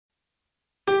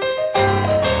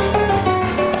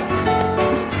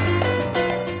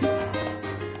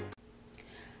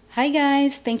Hi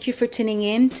guys, thank you for tuning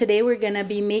in. Today we're gonna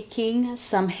be making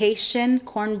some Haitian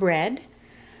cornbread,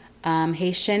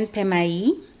 Haitian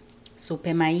Mayi, so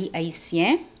Mayi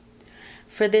Haitien.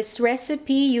 For this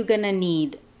recipe, you're gonna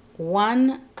need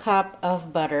 1 cup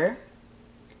of butter,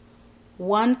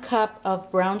 1 cup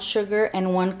of brown sugar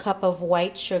and 1 cup of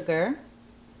white sugar,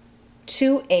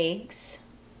 2 eggs,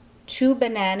 2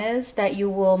 bananas that you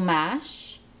will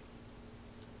mash,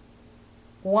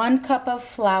 1 cup of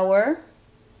flour,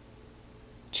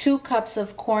 2 cups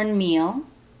of cornmeal,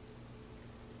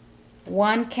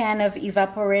 1 can of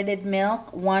evaporated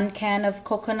milk, 1 can of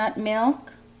coconut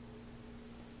milk,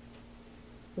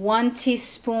 1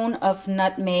 teaspoon of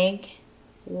nutmeg,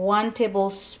 1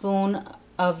 tablespoon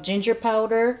of ginger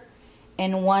powder,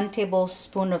 and 1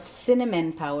 tablespoon of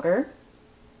cinnamon powder,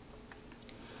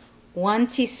 1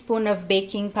 teaspoon of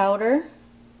baking powder,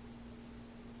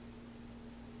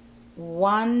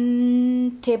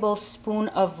 1 tablespoon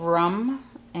of rum,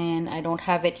 and I don't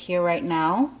have it here right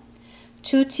now,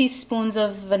 2 teaspoons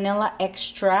of vanilla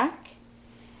extract,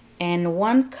 and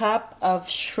 1 cup of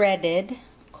shredded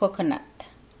coconut.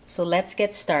 So let's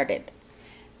get started.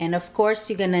 And of course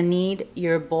you're gonna need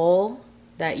your bowl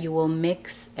that you will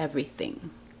mix everything.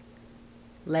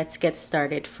 Let's get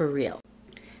started for real.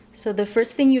 So the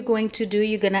first thing you're going to do,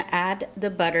 you're gonna add the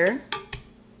butter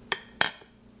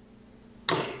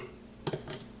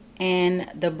and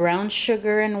the brown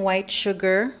sugar and white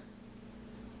sugar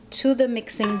to the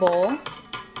mixing bowl,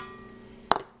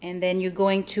 and then you're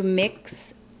going to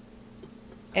mix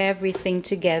everything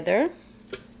together.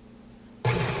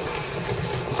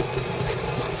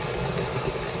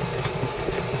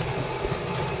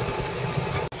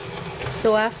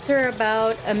 So after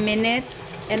about a minute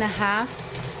and a half,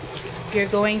 you're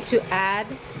going to add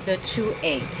the 2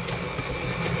 eggs.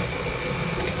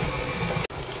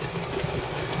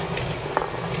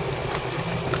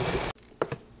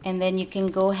 And then you can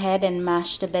go ahead and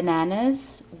mash the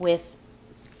bananas with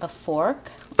a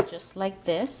fork, just like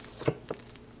this.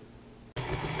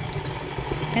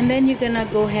 And then you're gonna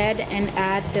go ahead and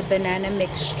add the banana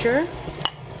mixture,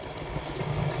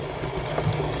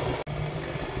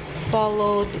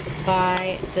 followed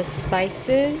by the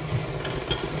spices,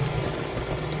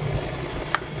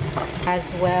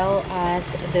 as well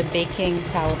as the baking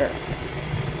powder.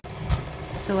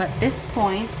 So at this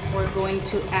point, we're going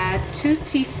to add 2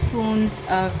 teaspoons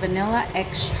of vanilla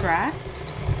extract,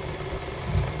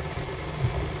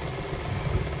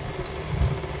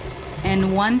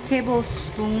 and 1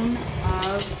 tablespoon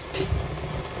of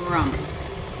rum.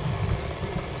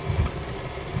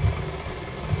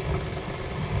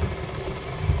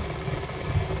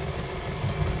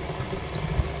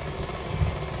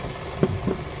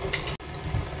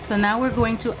 So now we're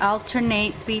going to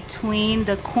alternate between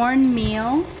the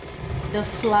cornmeal, the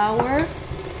flour,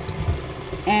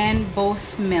 and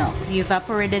both milk, the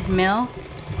evaporated milk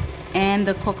and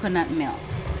the coconut milk.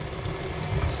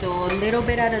 So a little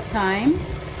bit at a time.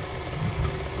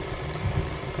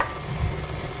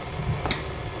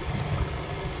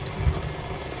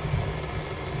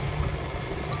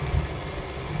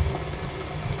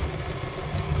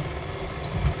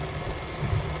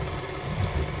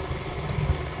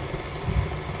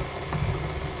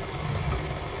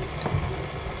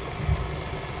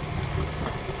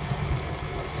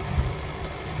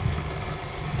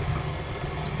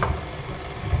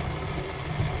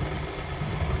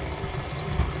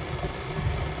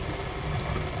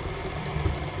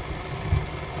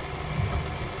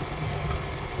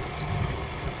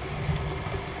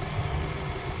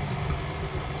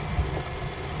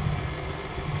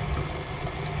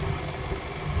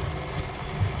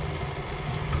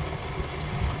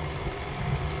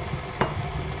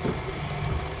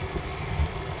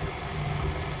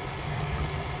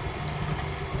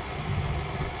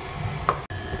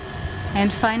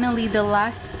 And finally, the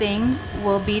last thing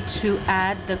will be to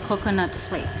add the coconut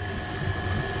flakes.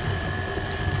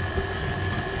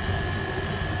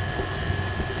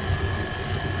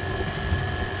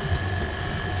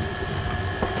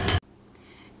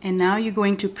 And now you're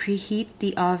going to preheat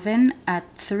the oven at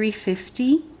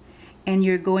 350, and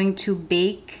you're going to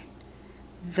bake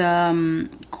the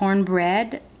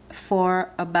cornbread for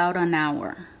about an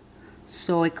hour.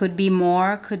 So it could be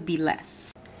more, could be less.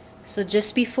 So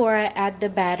just before I add the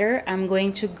batter, I'm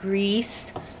going to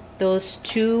grease those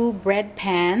 2 bread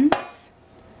pans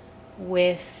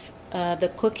with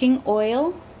the cooking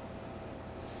oil.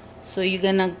 So you're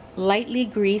gonna lightly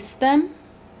grease them,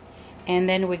 and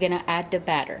then we're gonna add the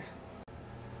batter.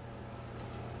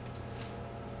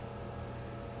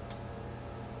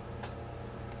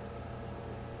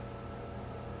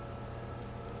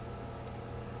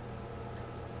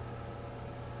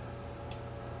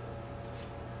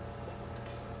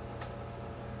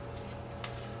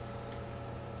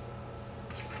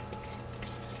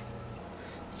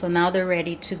 So now they're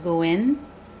ready to go in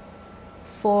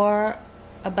for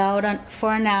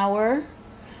for an hour,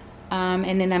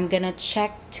 and then I'm gonna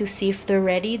check to see if they're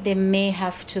ready. They may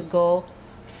have to go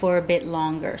for a bit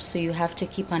longer, so you have to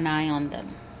keep an eye on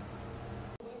them.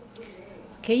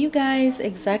 Okay, you guys,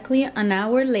 exactly an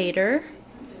hour later,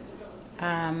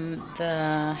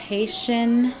 the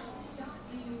Haitian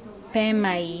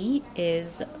Mayi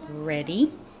is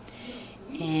ready.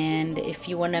 And if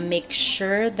you want to make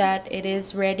sure that it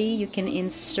is ready, you can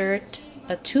insert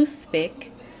a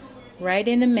toothpick right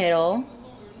in the middle.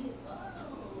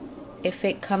 If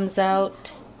it comes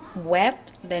out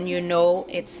wet, then you know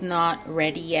it's not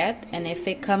ready yet. And if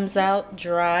it comes out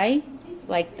dry,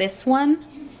 like this one,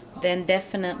 then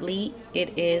definitely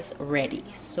it is ready.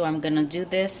 So I'm gonna do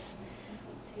this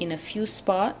in a few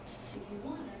spots,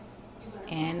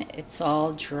 and it's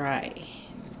all dry.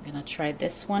 I'm gonna try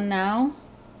this one now,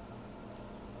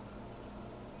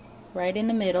 right in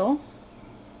the middle.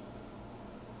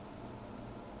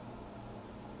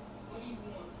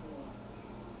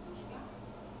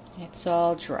 It's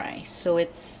all dry, so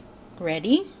it's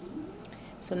ready.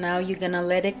 So now you're gonna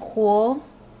let it cool,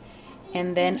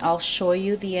 and then I'll show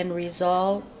you the end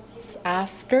results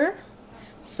after.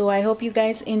 So I hope you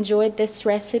guys enjoyed this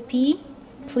recipe.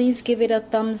 Please give it a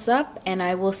thumbs up, and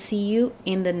I will see you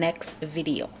in the next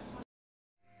video.